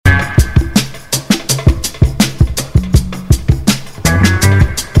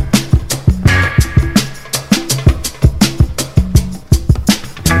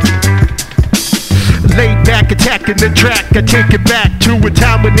attacking the track. I take it back to a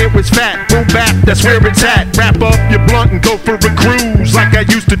time when it was fat. Go back, that's where it's at. Wrap up your blunt and go for a cruise like I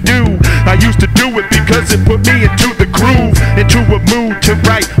used to do. I used to do it because it put me into the groove, into a mood to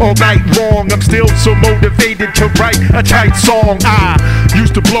write all night long. I'm still so motivated to write a tight song. I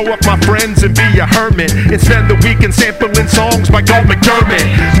used to blow up my friends and be a hermit and spend the weekend sampling songs by Gold McDermott.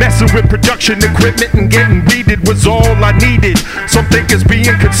 Messing with production equipment and getting weeded was all I needed. Some think it's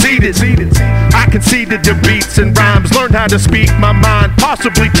being conceited. I conceded the beats and rhymes, learned how to speak my mind,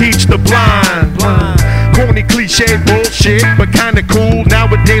 possibly teach the blind. Corny cliche bullshit, but kinda cool.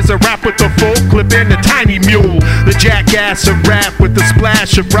 Nowadays I rap with a full clip and a tiny mule. The jackass of rap with a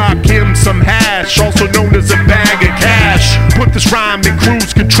splash of rock, him some hash, also known as a bag of cash. Put this rhyme in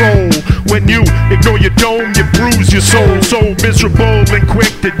cruise control. When you ignore your dome, you bruise your soul. So miserable and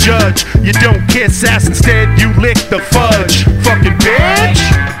quick to judge. You don't kiss ass, instead you lick the fudge. Fucking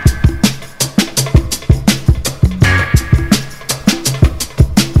bitch!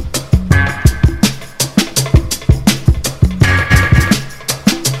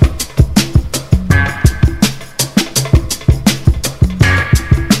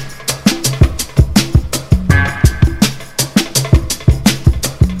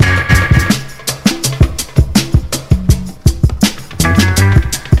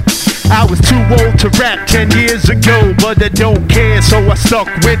 I was too old to rap 10 years ago, but I don't care, so I stuck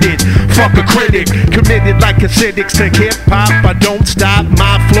with it. Fuck a critic, committed like acidics to hip-hop. I don't stop,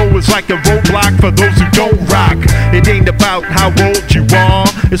 my flow is like a roadblock for those who don't rock. It ain't about how old you are,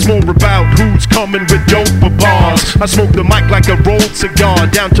 it's more about who's coming with doper bars. I smoke the mic like a rolled cigar,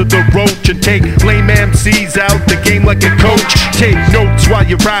 down to the roach, and take lame MCs out the game like a coach. Take notes while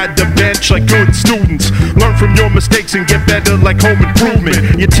you ride the bench like good students. Learn from your mistakes and get better like home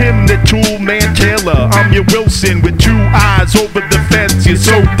improvement. You're Tim the Tool Man Taylor, I'm your Wilson with two eyes over the fence. You're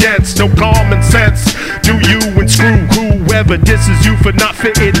so dense, no common sense. Do you and screw whoever disses you for not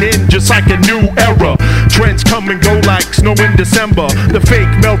fitting in, just like a new era. Trends come and go like snow in December. The fake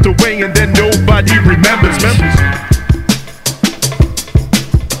melt away and then nobody remembers.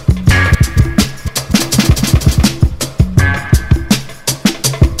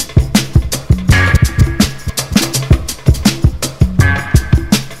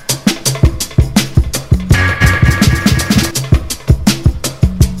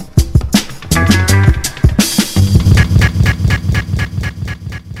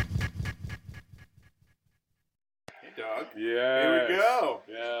 Here we go.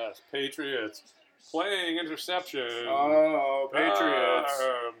 Yes, Patriots playing interception. Oh, Patriots.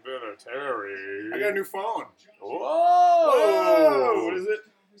 Terry. I got a new phone. Whoa! What is it?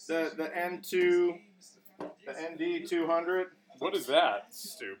 The N2, the ND200. What is that?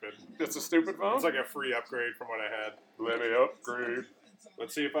 Stupid. It's a stupid phone? It's like a free upgrade from what I had. Let me upgrade.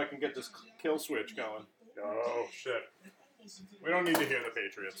 Let's see if I can get this kill switch going. Oh, shit. We don't need to hear the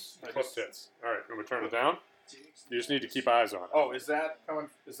Patriots. Clip tits. All right, I'm going to turn it down. You just need to keep eyes on it. Oh, is that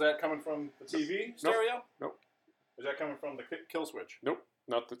coming from the TV stereo? Nope. Is that coming from the kill switch? Nope.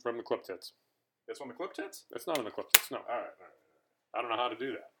 Not from the clip tits. It's on the clip tits? It's not on the clip tits, no. All right. I don't know how to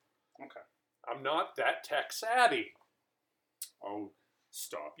do that. Okay. I'm not that tech savvy. Oh,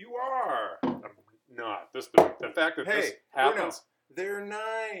 stop. You are. I'm not. The fact that this happens. They're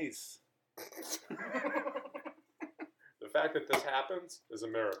nice. The fact that this happens is a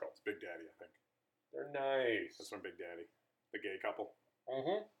miracle. It's Big Daddy, I think. They're nice. That's from Big Daddy, the gay couple.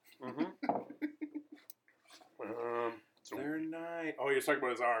 So they're nice. Oh, you're talking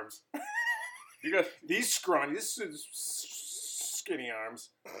about his arms. You got these scrawny, skinny arms.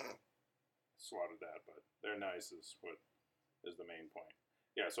 Swatted that, but they're nice is what is the main point.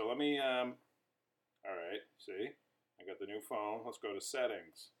 Yeah, so let me, all right, see? I got the new phone. Let's go to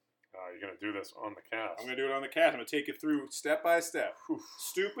settings. You're going to do this on the cast. I'm going to do it on the cast. I'm going to take you through step by step. Oof.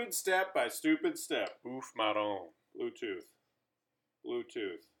 Stupid step by stupid step. Oof, madon. Bluetooth.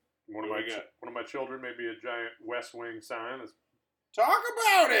 One of my children made me a giant West Wing sign. Talk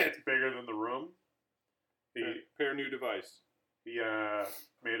about it! It's bigger than the room. Pair new device. He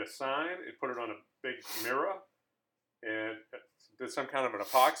made a sign. He put it on a big mirror. And did some kind of an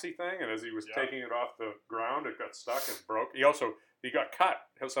epoxy thing. And as he was taking it off the ground, it got stuck and broke. He got cut.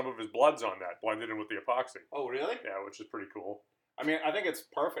 Some of his blood's on that, blended in with the epoxy. Oh, really? Yeah, which is pretty cool. I mean, I think it's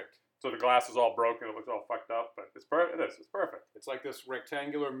perfect. So the glass is all broken. It looks all fucked up, but it's perfect. It's perfect. It's like this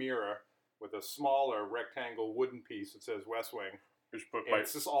rectangular mirror with a smaller rectangle wooden piece that says West Wing.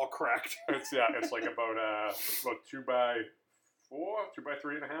 It's just all cracked. It's like about 2 by 4, 2 by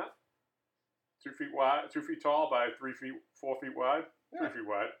 3.5, 2 feet wide, 2 feet tall by 3 feet, 4 feet wide, 3 feet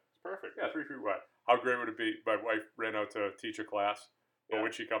wide. It's perfect. Yeah, 3 feet wide. How great would it be? My wife ran out to teach a class, but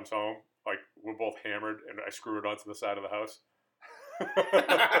when she comes home, like we're both hammered, and I screw it onto the side of the house.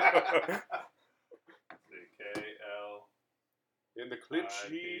 KL In the clip IP.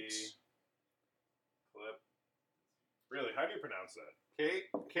 sheets. Clip. Really? How do you pronounce that?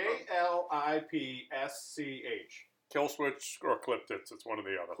 KLIPSCH. Kill switch or clip tits. It's one or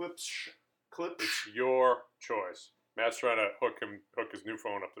the other. Clips. It's your choice. Matt's trying to hook his new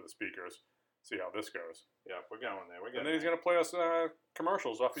phone up to the speakers. See how this goes. Yeah, we're going there. We're And getting then he's there. gonna play us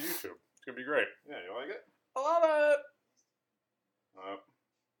commercials off of YouTube. It's gonna be great. Yeah, you like it? I love it. All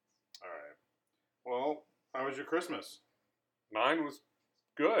right. Well, how was your Christmas? Mine was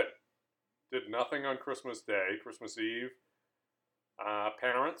good. Did nothing on Christmas Day, Christmas Eve.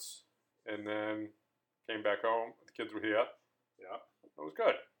 Parents, and then came back home. The kids were here. Yeah. It was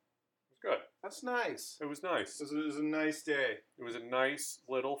good. It was good. That's nice. It was nice. This is a nice day. It was a nice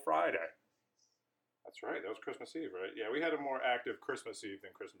little Friday. That's right. That was Christmas Eve, right? Yeah, we had a more active Christmas Eve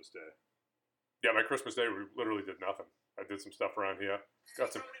than Christmas Day. Yeah, my Christmas Day we literally did nothing. I did some stuff around here.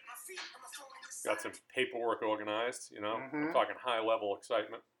 Got some paperwork organized. You know, I'm talking high level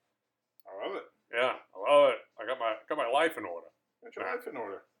excitement. I love it. Yeah, I love it. I got my life in order. Get your life in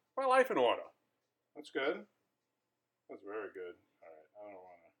order. My life in order. That's good. That's very good. All right. I don't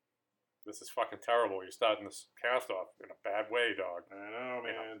want to. This is fucking terrible. You're starting this cast off in a bad way, dog. I know,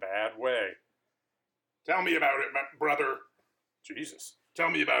 In a man. bad way. Tell me about it, my brother. Jesus. Tell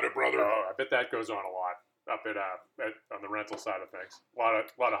me about it, brother. Oh, I bet that goes on a lot up at on the rental side of things. A lot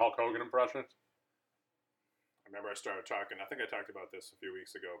of Hulk Hogan impressions. I remember I started talking. I think I talked about this a few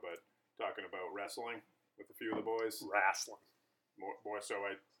weeks ago, but talking about wrestling with a few of the boys. Wrestling. More so,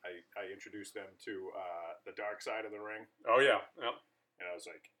 I introduced them to the dark side of the ring, Oh yeah. Yep. and I was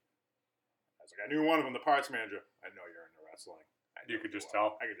like, I knew one of them, the parts manager. I know you're into wrestling. You could just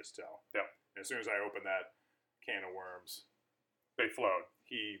tell. I could just tell. Yep. And as soon as I opened that can of worms, They flowed.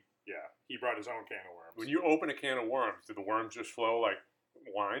 he brought his own can of worms. When you open a can of worms, do the worms just flow like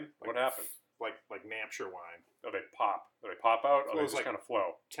wine? What happened? Like Nampshire wine, Oh, they pop. Do they pop out, or they Flows just like- kind of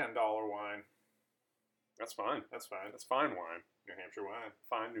flow? $10 wine. That's fine. That's fine. That's fine wine. New Hampshire wine.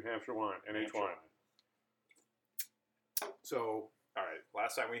 Fine New Hampshire wine. NH Hampshire wine. So, all right.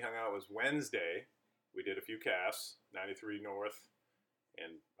 Last time we hung out was Wednesday. We did a few casts, 93 North,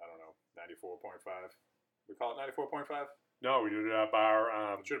 and I don't know, 94.5. We call it 94.5. No, we did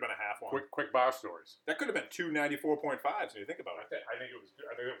bar. It should have been a half one. Quick bar stories. That could have been two 94.5s when you think about it. I think it was.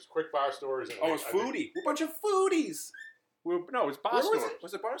 I think it was quick bar stories. And Oh, it's foodie. We're a bunch of foodies. No, it was bar Where stories. was it?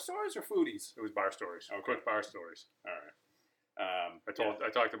 Was it bar stories or foodies? It was bar stories. Okay. Quick bar stories. All right. I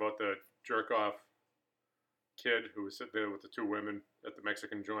talked about the jerk off kid who was sitting there with the two women at the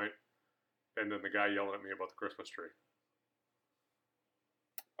Mexican joint, and then the guy yelling at me about the Christmas tree.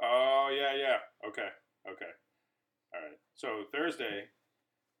 Oh, yeah. Okay. All right. So Thursday,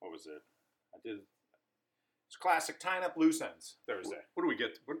 what was it? It's classic tying up loose ends Thursday. What do we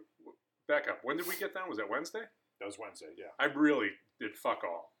get? Back up. When did we get down? Was that Wednesday? That was Wednesday, yeah. I really did fuck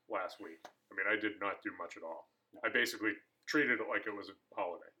all last week. I mean, I did not do much at all. I basically treated it like it was a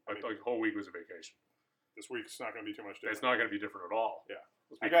holiday. Like the whole week was a vacation. This week's not going to be too much different. It's not going to be different at all. Yeah.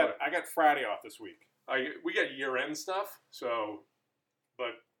 Let's be I clear. got Friday off this week. We got year-end stuff, so,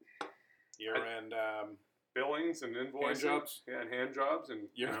 but Year-end billings and invoices. hand jobs. Yeah, and hand jobs. And,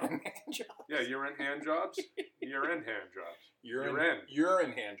 Year-end hand jobs. yeah, year-end hand jobs. Year-end hand jobs.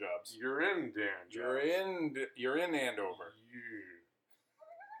 Year-end hand jobs. Year-end hand jobs. You're in Andover.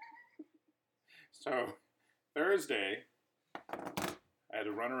 Yeah. So, Thursday, I had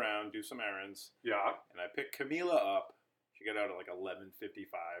to run around, do some errands, Yeah. and I picked Camila up. She got out at like 11:55.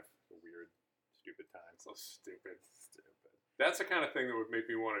 A weird, stupid time. So stupid. That's the kind of thing that would make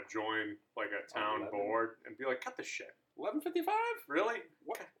me want to join like a town 11? board and be like, cut this shit. 11:55? Really?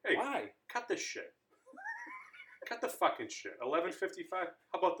 What? Hey, Why? cut this shit. Cut the fucking shit. 11:55?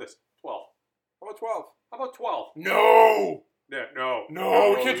 How about this? 12. How about 12? How about 12? No! Yeah, no.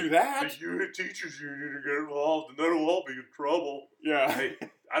 No, we can't do that. The unit teachers union to get involved and then we'll all be in trouble. Yeah. Hey,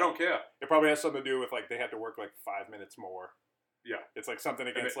 I don't care. It probably has something to do with like they had to work like 5 minutes more. Yeah. It's like something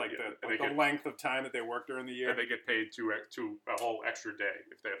against they- like yeah, the, and they the get- length of time that they work during the year. And they get paid to a whole extra day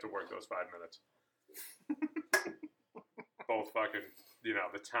if they have to work those 5 minutes. Both fucking,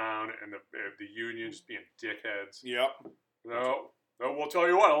 the town and the union just being dickheads. Yep. No, we'll tell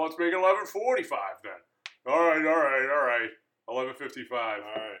you what. Let's make it 11:45 then. All right. 11:55. All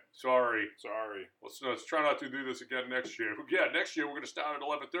right. Sorry. Let's try not to do this again next year. Yeah, next year we're gonna start at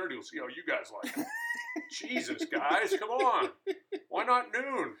 11:30. We'll see how you guys like it. Jesus, guys, come on. Why not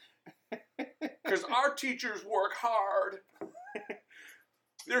noon? Because our teachers work hard.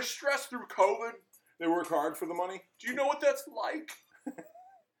 They're stressed through COVID. They work hard for the money. Do you know what that's like?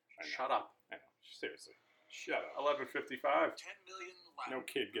 I know. Shut up. I know. Seriously. Shut up. 11:55. 10 million left. No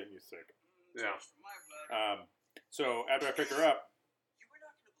kid getting you sick. Too Yeah. much for my blood. So after I pick her up, You were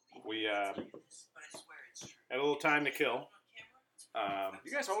not gonna believe we me when I tell you this, but I swear it's true. had a little time to kill.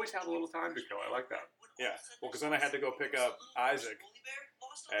 You guys always have a little time to kill. I like that. Yeah. Well, because then I had to go pick up Isaac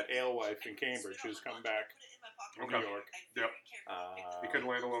at Alewife in Cambridge, who's come back from New Okay. York. Yep. Uh, You couldn't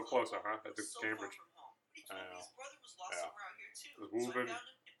land a little closer, huh? At the Cambridge. I know. Yeah. It's moving.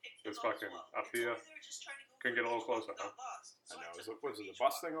 It's fucking up here. Couldn't get a little closer, huh? I know. What is it, the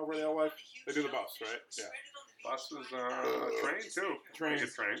bus thing over at Alewife? They do the bus, right? Yeah. Bus is train too. Train.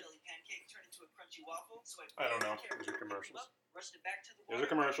 It's train. I don't know. Those are commercials. Those are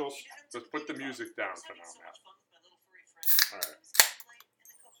commercials. Just put the music down for now, Matt. All right.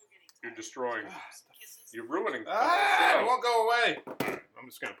 You're destroying. You're ruining. the Ah, whole it won't go away. I'm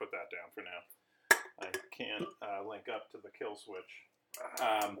just going to put that down for now. I can't link up to the kill switch.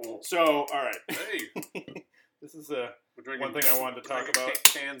 So, all right. Hey, This is we're drinking, one thing I wanted to talk drinking about.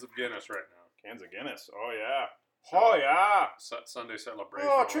 Cans of Guinness right now. Cans of Guinness. Oh, yeah. Oh, yeah. Sunday celebration.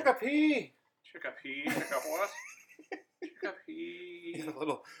 Oh, Chickapee. Chickapee. Chicka what? Chickapee. A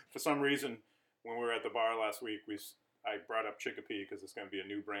little. For some reason, when we were at the bar last week, I brought up Chickapee because it's going to be a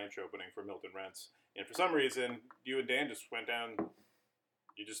new branch opening for Milton Rents. And for some reason, you and Dan just went down.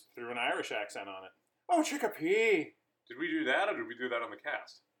 You just threw an Irish accent on it. Oh, Chickapee. Did we do that, or did we do that on the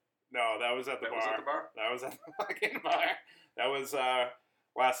cast? No, that was at the That bar. was at the bar? That was at the fucking bar. That was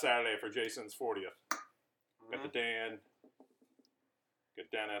last Saturday for Jason's 40th. Got the Dan. Got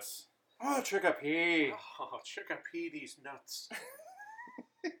Dennis. Oh, Chickapee. Oh, Chickapee these nuts.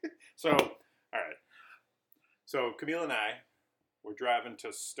 So, all right. So Camille and I were driving to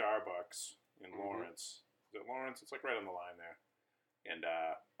Starbucks in Lawrence. Is it Lawrence? It's like right on the line there. And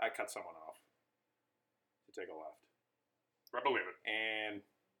I cut someone off to take a left. I believe it. And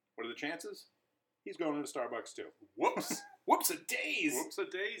what are the chances? He's going into Starbucks too. Whoops. Whoops a days. Whoops a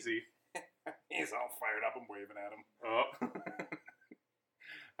daisy. He's all fired up. I'm waving at him. Oh.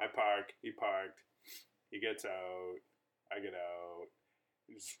 I park. He parked. He gets out. I get out.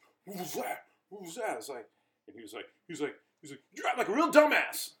 He's, who was that? Who was that? I was like, and he was like, you drive like a real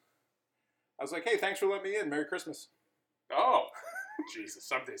dumbass. I was like, hey, thanks for letting me in. Merry Christmas. Oh. Jesus.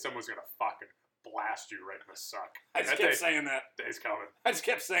 Someday someone's going to fucking blast you right in the suck. I just That kept saying that. Day's coming. I just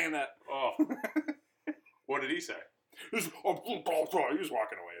kept saying that. Oh. What did he say? He was walking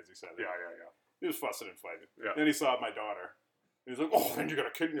away as he said it. Yeah. He was fussing and fighting. Yeah. Then he saw my daughter. He was like, oh, and you got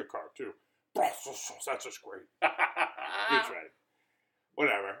a kid in your car, too. That's just great. He was right.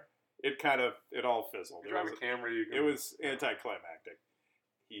 Whatever. It all fizzled. You drive a Camry, It was anticlimactic.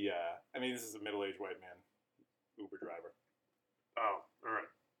 This is a middle-aged white man, Uber driver. Oh, all right.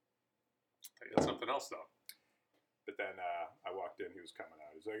 I got something else, though. But then I walked in, he was coming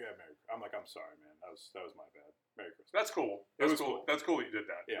out. He's like, yeah, I'm like, I'm sorry, man. That was my bad. Merry Christmas. That's cool. It That's was cool. That's cool that you did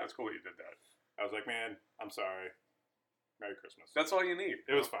that. Yeah. That's cool that you did that. I was like, man, I'm sorry. Merry Christmas. That's all you need.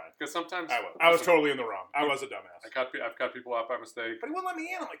 It was fine. Because sometimes I was totally in the wrong. I was a dumbass. I've cut people off by mistake. But he wouldn't let me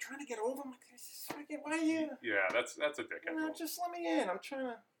in. I'm like trying to get over. I'm like, why are you? Yeah, that's a dickhead. No, rule. just let me in. I'm trying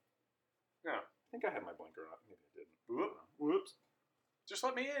to. Yeah. I think I had my blinker on. Maybe I didn't. Whoops. Just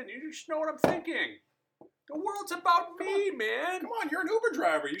let me in. You just know what I'm thinking. The world's about me, man. Come on, you're an Uber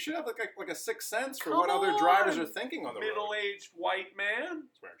driver. You should have like a sixth sense for Come what other drivers on, are thinking on the road. Middle-aged white man.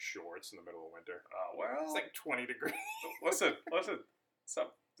 He's wearing shorts in the middle of winter. Well, It's like 20 degrees. listen.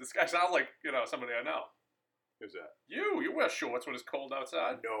 This guy sounds like somebody I know. Who's that? You wear shorts when it's cold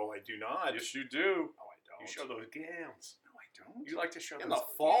outside. No, I do not. Yes, you do. No, I don't. You show those gams. No, I don't. You like to show In those the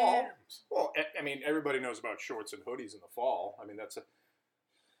fall. gams. Well, I mean, everybody knows about shorts and hoodies in the fall. I mean, that's a.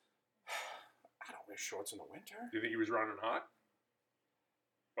 I don't wear shorts in the winter. Do you think he was running hot?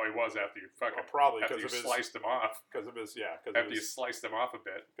 Oh, he was after you fucking Well, probably after because you of his sliced him off. After you sliced him off a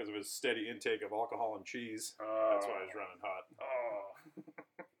bit. because of his steady intake of alcohol and cheese. Oh, That's why he's running hot. Oh,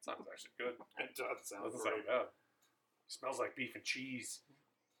 sounds actually good. It does sound Doesn't great. sound bad. Smells like beef and cheese.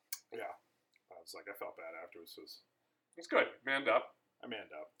 Yeah, I was like, I felt bad afterwards. It's good. Manned up. I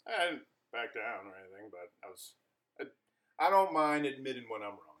manned up. I didn't back down or anything, but I don't mind admitting when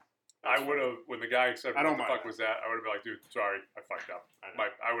I'm wrong. I would have, when the guy said, I "What don't the mind fuck was that?" I would have been like, "Dude, sorry, I fucked up." I know.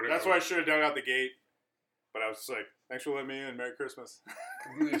 I would have. That's why I should have dug out the gate. But I was just like, thanks for letting me in. Merry Christmas. I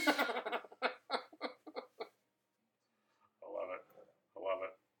love it. I love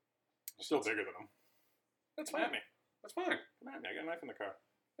it. Still bigger than him. That's Come at fine. me. That's fine. Come at me. I got a knife in the car.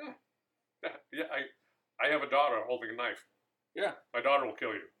 Yeah. I have a daughter holding a knife. Yeah. My daughter will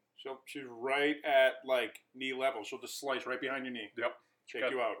kill you. She's right at like knee level. She'll just slice right behind your knee. Yep. Take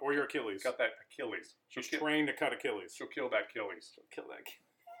you out. Or your Achilles. Got that Achilles. She's trained to cut Achilles. She'll kill that Achilles. She'll kill that kid.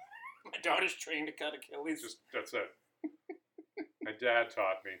 My daughter's trained to cut Achilles. That's it. My dad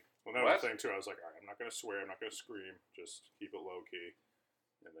taught me. Well, that What? was the thing too. I was like, all right, I'm not going to swear. I'm not going to scream. Just keep it low key.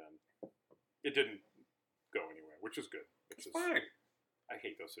 And then it didn't go anywhere, which is good. It's fine. I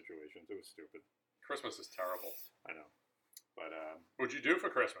hate those situations. It was stupid. Christmas is terrible. I know. But What'd you do for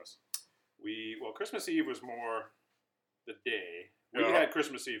Christmas? Christmas Eve was more the day. We Yeah. had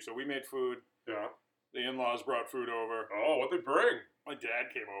Christmas Eve, so we made food. Yeah. The in-laws brought food over. Oh, what'd they bring? My dad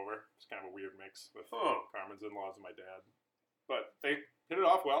came over. It's kind of a weird mix with Oh. Carmen's in-laws and my dad. But they hit it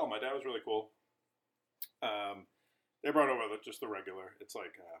off well. My dad was really cool. They brought over just the regular. It's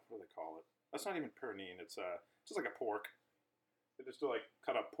like, what do they call it? That's not even pernine. It's just like a pork. They just do like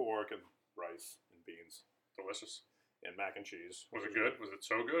cut up pork and rice and beans Delicious. and mac and cheese. Was it good? Was it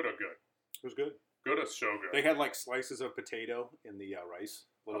so good or good? It was good. Good or so good? They had like slices of potato in the rice,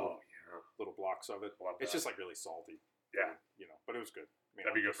 little yeah. little blocks of it. Love It's that. just like really salty, Yeah. you know. But it was good. I mean,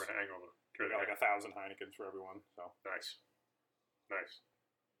 That'd be good just- for hangover. We got like 1,000 Heinekens for everyone. So Nice. Nice.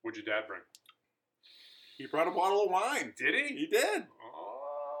 What'd your dad bring? he brought a bottle of wine. Did he? He did.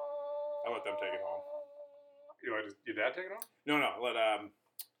 Oh. I let them take it home. You let your dad take it home? No, let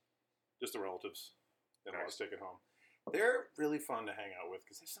just the relatives. Then Nice. let's take it home. They're really fun to hang out with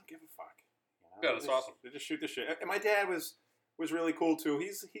because they just don't give a fuck. You know? Yeah, that's awesome. They just shoot the shit. And my dad was really cool too.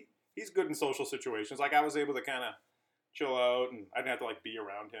 He's good in social situations. Like I was able to kind of chill out, and I didn't have to like be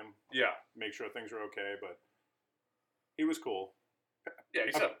around him, Yeah. make sure things were okay. But he was cool. Yeah,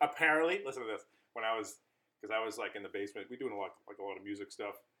 he said. Apparently, listen to this. When I was like in the basement, we doing a lot of music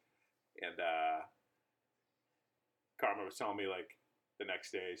stuff, and Karma was telling me like the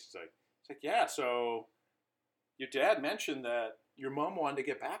next day, she's like, yeah, so your dad mentioned that your mom wanted to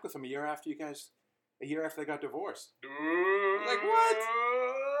get back with him a year after they got divorced. Like, what?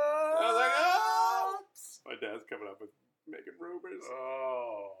 I was like, oh, my dad's coming up with making rumors.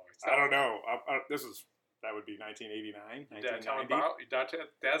 Oh. I don't know. That would be 1989, Dad's 1990.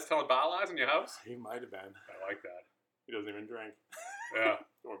 dad's telling bar lies in your house? He might have been. I like that. He doesn't even drink, Yeah.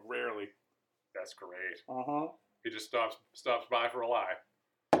 or rarely. That's great. Uh-huh. He just stops by for a lie.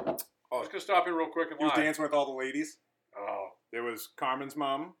 Oh, Just gonna stop in real quick and he was lie. dancing with all the ladies. Oh. There was Carmen's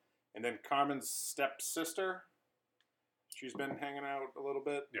mom, and then Carmen's stepsister. She's been hanging out a little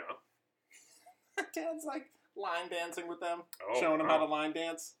bit. Yeah. Dad's like line dancing with them, Oh, showing them how to wow. line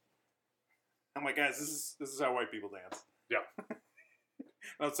dance. I'm like, guys, this is how white people dance. Yeah.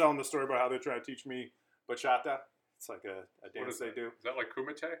 I was telling the story about how they try to teach me bachata. It's like a What dance is they that? do. Is that like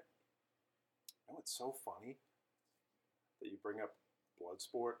Kumite? You know, it's so funny that you bring up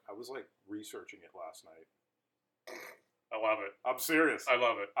Bloodsport. I was like researching it last night. I love it. I'm serious. I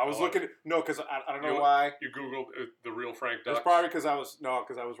love it. I was love looking it. at, no, because I don't know You- why. You Googled the real Frank That's Dux? probably because I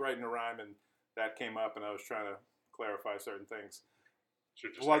was writing a rhyme and that came up and I was trying to clarify certain things.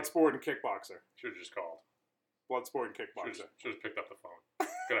 Should just Bloodsport and kickboxer. Should have just called. Bloodsport and Should kickboxer. have picked up the phone.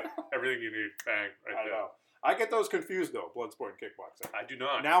 Got everything you need. Bang. Right I there. know. I get those confused though. Bloodsport and kickboxer. I do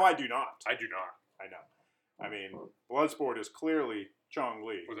not. Now I do not. I do not. I know. I mean, Bloodsport is clearly Chong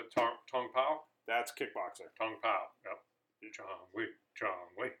Li. Was it Tong Pao? That's kickboxer. Tong Pao. Yep. Chong Li.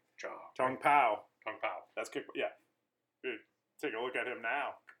 Tong Pao. Tong Pao. That's kick. Yeah. Dude, take a look at him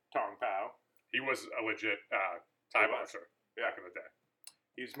now. Tong Pao. He was a legit Thai He was. boxer Yeah. back in the day.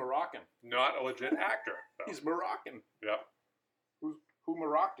 He's Moroccan. Not a legit actor. Though. He's Moroccan. Yep. Who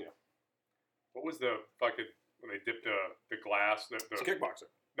Moroccoed you? What was the fucking when they dipped the glass? It's a kickboxer.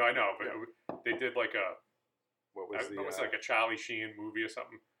 No, I know, but Yeah. they did like a What it was the? was like a Charlie Sheen movie or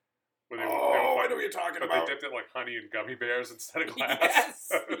something. Where they I were know fucking- what you're talking but about. they dipped it like honey and gummy bears instead of glass.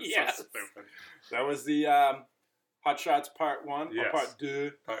 Yes, It was yes. So stupid. That was the Hot Shots Part 1 or Yes. Part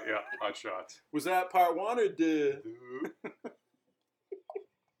 2. Yeah, hot shots. Was that Part 1 or 2?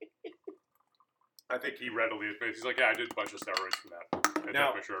 I think he readily admits. He's like, yeah, I did a bunch of steroids for that. And Now-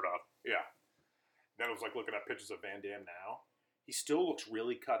 took my shirt off. Yeah. Then I was like looking at pictures of Van Damme now. He still looks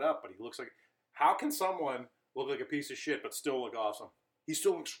really cut up, but he looks like... How can someone look like a piece of shit but still look awesome? He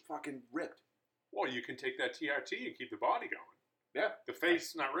still looks fucking ripped. Well, you can take that TRT and keep the body going. Yeah. The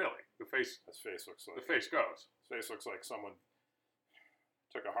face, not really. The face His face goes. looks like someone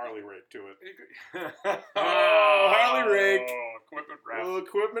took a Harley rake to it. Oh, Harley rake. Equipment wrap. Little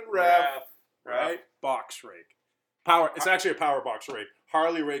equipment wrap, right? Box rake. Power. It's actually a power box rake.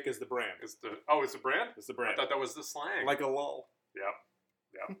 Harley rake is the brand. It's the brand? It's the I brand. thought that was the slang. Like a lull.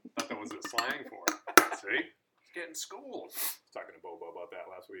 Yep. I thought that was the slang for it. See? He's getting schooled. I was talking to Bobo about that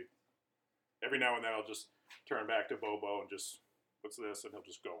last week. Every now and then I'll just turn back to Bobo and just, what's this? And he'll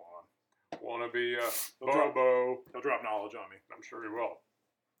just go on. Wanna be He'll drop- Bobo. He'll drop knowledge on me. I'm sure he will.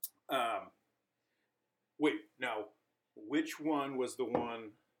 Wait, now, which one was the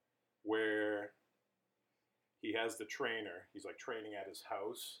one where he has the trainer. He's like training at his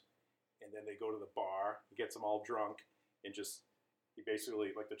house, and then they go to the bar. He gets them all drunk, and he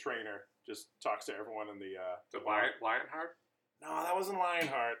basically, like, the trainer just talks to everyone in the bar. Lionheart? No, that wasn't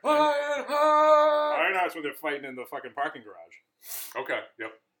Lionheart. Lionheart! Lionheart's when they're fighting in the fucking parking garage. Okay,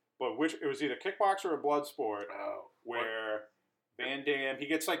 yep. But it was either kickboxer or blood sport, Oh. where Van Damme, he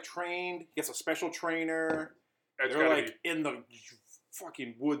gets like trained, he gets a special trainer. That's They're gotta like in the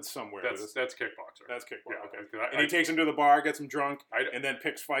fucking woods somewhere. that's kickboxer. That's kickboxer. Yeah, Okay. 'cause And he takes him to the bar, gets him drunk, I- and then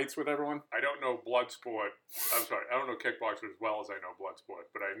picks fights with everyone. I don't know Bloodsport. I'm sorry, I don't know kickboxer as well as I know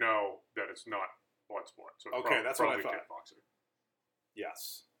Bloodsport, but I know that it's not Bloodsport. So it's Okay, that's what I probably thought. kickboxer.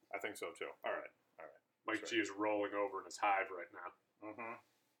 Yes, I think so too. All right. Mike That's G is rolling over in his hive right now. Mm-hmm.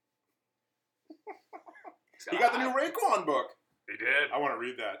 He's He a got the hive. new Raekwon book. He did. I want to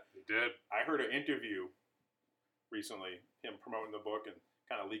read that. He did. I heard an interview recently, him promoting the book and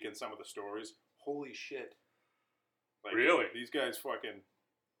kind of leaking some of the stories. Holy shit! Like, Really? These guys fucking,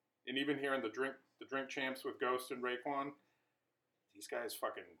 and even hearing the drink champs with Ghost and Raekwon, these guys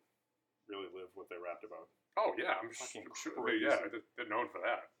fucking really live what they rapped about. Oh yeah, I'm Fucking sure. crazy. Yeah, they're known for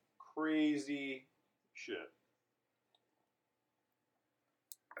that. Crazy shit.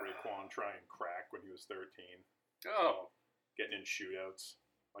 Raekwon trying crack when he was 13, Oh, getting in shootouts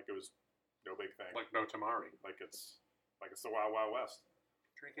like it was no big thing, like no tamari. like it's the Wild Wild West.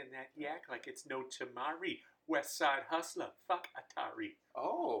 Drinking that yak like it's no tamari. West Side Hustler. Fuck Atari.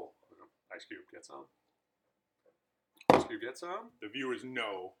 Oh, Ice Cube, get some. Ice Cube, get some. the viewers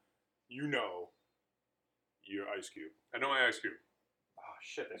know, you're Ice Cube. I know my Ice Cube. Oh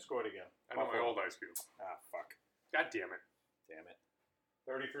shit, they scored again. I know my Buffalo. old Ice Cube. Ah fuck, God damn it. damn it.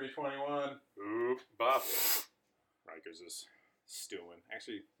 33-21. Oop, buff. Rikers is stewing.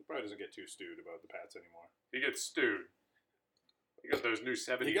 Actually, he probably doesn't get too stewed about the Pats anymore. He gets stewed. He got those new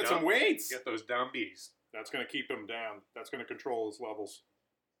 70. He got some weights. He got those dumbies. That's gonna keep him down. That's gonna control his levels,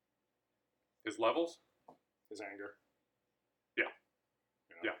 His levels? his anger. Yeah.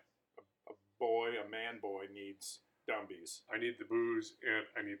 You know, a man boy needs dumbies. I need the booze and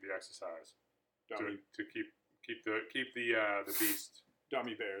I need the exercise Dummy to keep the beast.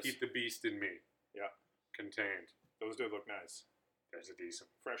 dummy bears. Keep the beast in me. Yeah. Contained. Those did look nice. There's a decent.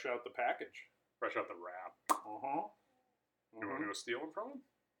 Fresh out the package. Fresh out the wrap. Uh-huh. You want to go steal them from him?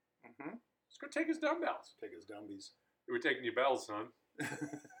 Mm-hmm. Let's go take his dumbbells. Take his dumbies. You were taking your bells, son.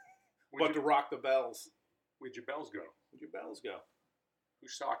 But to rock the bells. Where'd your bells go? Where'd your bells go? Who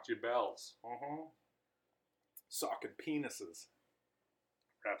socked your bells? Uh-huh. Socking penises.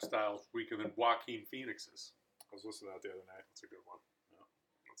 Rap style's weaker than Joaquin Phoenix's. I was listening to that the other night. That's a good one. Yeah.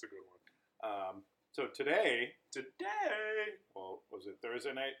 That's a good one. So today, Today. well, was it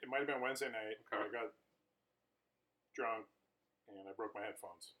Thursday night? It might have been Wednesday night. Okay. I got drunk and I broke my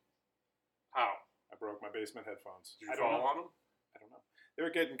headphones. How? I broke my basement headphones. Did you I don't fall know. on them? I don't know. They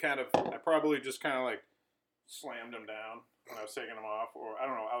were getting kind of, I probably just kind of like slammed them down when I was taking them off, or I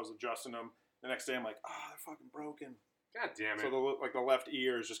don't know, I was adjusting them. The next day I'm like, oh, they're fucking broken. God damn it. So the left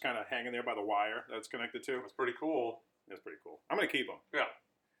ear is just kind of hanging there by the wire that it's connected to. That's pretty cool. That's pretty cool. I'm going to keep them. Yeah.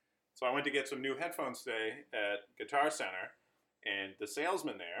 So I went to get some new headphones today at Guitar Center, and the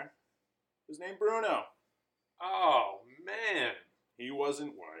salesman there was named Bruno. Oh, man. He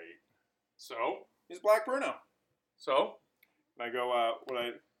wasn't white. So? He's Black Bruno. So? And I go,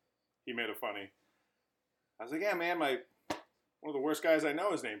 he made it funny. I was like, yeah, man, one of the worst guys I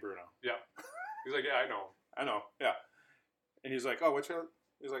know is named Bruno. Yeah. He's like, yeah, I know. I know, yeah. And he's like, oh, what's your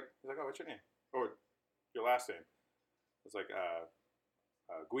name? Or your last name? I was like,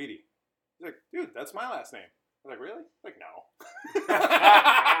 Guidi. He's like, dude, that's my last name. I was like, really? Like, no.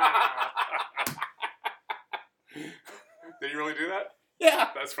 Did you really do that? Yeah.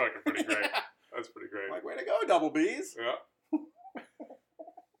 That's fucking pretty great. That's pretty great. Like, way to go, double B's. Yeah.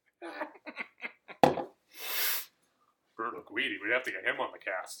 Bruno Guidi. We'd have to get him on the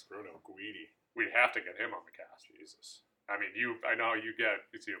cast. Bruno Guidi. We'd have to get him on the cast. Jesus. I mean, I know you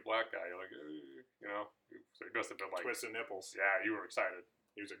see a black guy, you're like, so he must have been like, Twisted nipples. yeah, you were excited.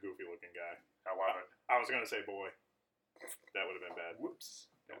 He was a goofy looking guy. I love it. I was going to say boy. That would have been bad. Whoops.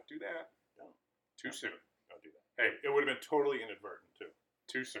 Don't do that. Don't. Too soon. Don't do that. Hey, It would have been totally inadvertent, too.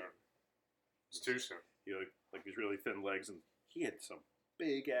 too soon. It's too soon. He had like these really thin legs, and he had some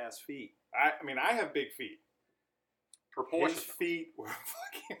big ass feet. I mean, I have big feet. Proportion. His feet were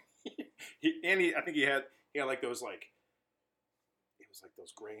fucking. I think he had like those like. It was like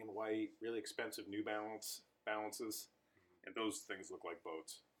those gray and white, really expensive New balances, and those things look like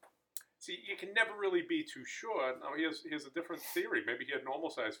boats. See, you can never really be too sure. Now, here's a different theory. Maybe he had normal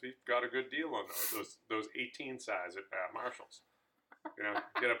size feet, got a good deal on those 18 size at Marshalls. You know,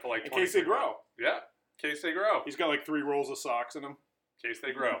 get up for like In case they 23 grow. bucks. Yeah, in case they grow. He's got like 3 rolls of socks in him. In case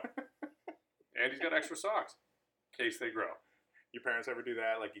they grow. And he's got extra socks. In case they grow. Your parents ever do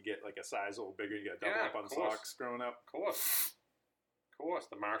that? Like you get like a size a little bigger, you got double Yeah, up on of course. socks growing up? Of course. Of course.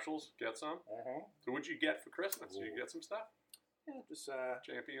 The Marshalls get some. So what'd you get for Christmas? Did you get some stuff? Yeah, just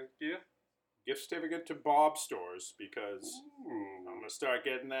Champion gear? gift certificate to Bob Stores because I'm Ooh. going to start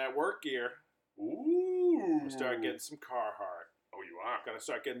getting that work gear. Ooh. I'm going to start getting some Carhartt. Oh, you are? Got to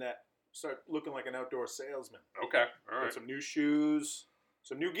start getting that, start looking like an outdoor salesman. Okay. All Get right. some new shoes,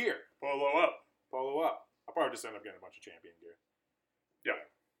 some new gear. Polo up. Follow up. I'll probably just end up getting a bunch of Champion gear. Yeah.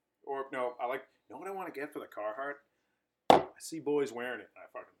 Or, no, I like, you know what I want to get for the Carhartt? I see boys wearing it, and I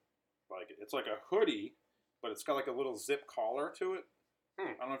fucking like it. It's like a hoodie, but it's got like a little zip collar to it.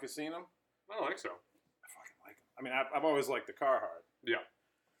 I don't know if you've seen them. I don't think so. I fucking like them. I mean, I've always liked the Carhartt. Yeah.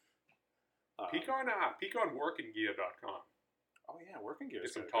 Peak Peek on workinggear.com. Oh yeah, working gear.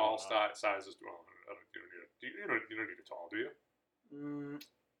 Get some tall sizes. Well, you don't need a tall, do you?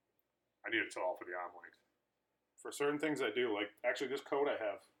 I need a tall for the arm length. For certain things, I do. Like actually, this coat I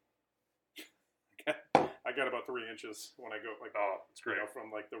have, I got about 3 inches when I go like It's great. you know,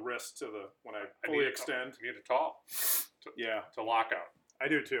 from like the wrist to the when I I fully need extend. I need a tall Yeah, to lock out. I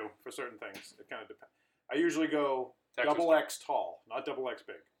do too. For certain things, it kind of depends. I usually go Texas double X tall, not double X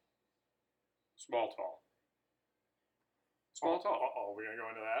big. Small tall. Small tall. Oh, we're gonna go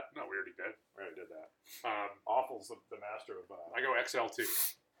into that. No, we already did. We already did that. Um, Awful's the master of. I go XLT.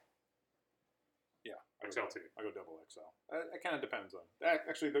 Yeah, XLT. I go double XL. It kind of depends on.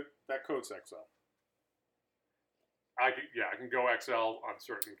 Actually, that coat's XL. I can go XL on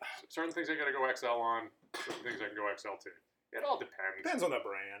certain things. I gotta go XL on. Certain things I can go XLT. It all depends. Depends on the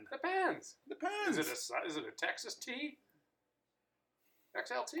brand. Depends. Depends. Is it a Texas T?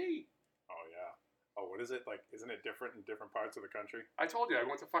 XLT. Oh yeah. Oh, what is it like? Isn't it different in different parts of the country? I told you I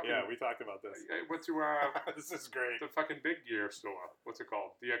went to fucking. Yeah, we talked about this. I went to This is great. the fucking big gear store. What's it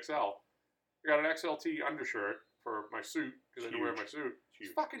called? The XL. I got an XLT undershirt for my suit because I had to wear my suit.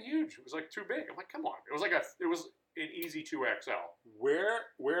 Huge. It's fucking huge. It was like too big. I'm like, come on. It was an easy 2XL.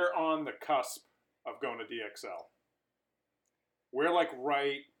 We're on the cusp of going to DXL. We're like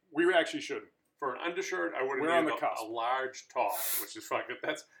right. We actually shouldn't. For an undershirt, I would We're have on needed the cusp. a large tall, which is fucking.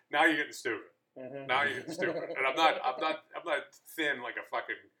 That's now you're getting stupid. Now you're getting stupid. And I'm not thin like a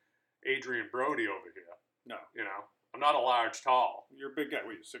fucking Adrian Brody over here. No, You know, I'm not a large tall. you're a big guy.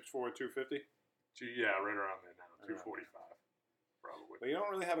 What are you, 6'4", 250? Yeah, right around there now, Yeah. 245 probably. But you don't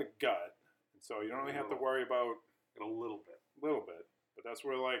really have a gut, and so you don't really have to worry about In a little bit. a little bit. But that's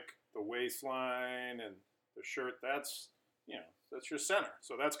where like the waistline and the shirt. That's that's your center.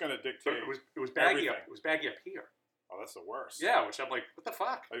 So that's going to But dictate. it was baggy up. everything. It was baggy up here. Oh, that's the worst. Yeah, which I'm like, what the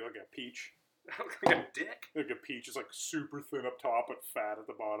fuck? Like a peach. like a dick. Like a peach is like super thin up top but fat at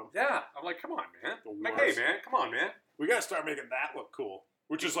the bottom. Yeah, I'm like, come on, man. The I'm like, hey, worst. man, come on, man. We got to start making that look cool,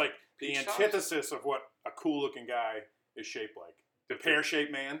 which is like the Peach tops? antithesis of what a cool looking guy is shaped like. The pear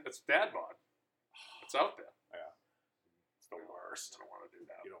shaped man. It's dad bod. It's out there. It's the worst. I don't want to do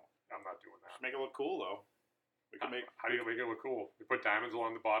that. You don't. I'm not doing that. Just make it look cool though. We can make. How do you make it look cool? You put diamonds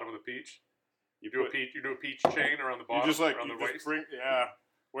along the bottom of the peach. You Do put. a peach. You do a peach chain around the You bottom. just like around you the just waist. bring. Yeah,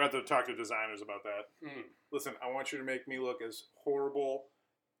 we have to talk to designers about that. Mm. Listen, I want you to make me look as horrible,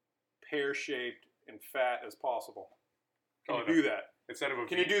 pear shaped, and fat as possible. Can Oh, you do that? Instead of a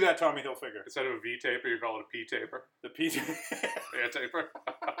Can V, you do that, Tommy Hilfiger? instead of a V taper, you call it a P taper. The P Air taper.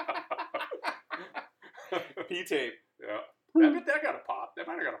 P tape. Yeah. I bet that got a pop. That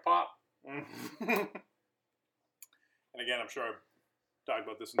might have got a pop. And again, I'm sure I've talked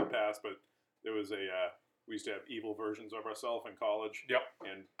about this in the past, but there was we used to have evil versions of ourselves in college. Yep.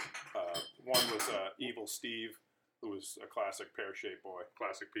 And one was Evil Steve, who was a classic pear-shaped boy.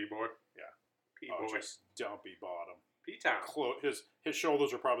 Classic P boy. Yeah. P Oh, boy. just dumpy bottom. P town. His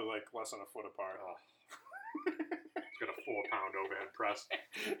shoulders are probably like less than a foot apart. Oh. He's got a 4-pound overhead press.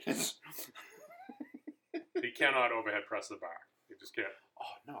 He cannot overhead press the bar. He just can't.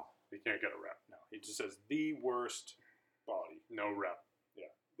 Oh, no. He can't get a rep. No. He just has the worst body. No rep.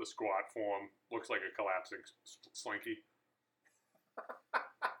 Yeah. The squat form looks like a collapsing slinky.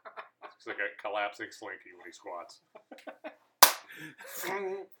 Looks like a collapsing slinky when he squats.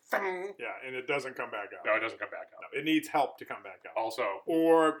 Yeah, and it doesn't come back up. No, it doesn't come back up. No, it needs help to come back up. Also,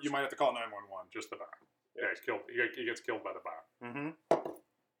 Or you might have to call 911. just the bar. Yeah. Yeah, he's killed. He gets killed by the bar. Mm-hmm.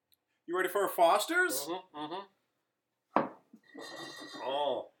 You ready for Foster's?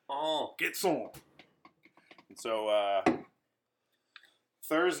 Oh. Get some. And so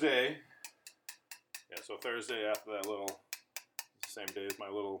Thursday. Yeah, so Thursday after that little, the same day as my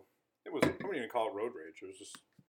little. It was. I wouldn't even call it road rage. It was just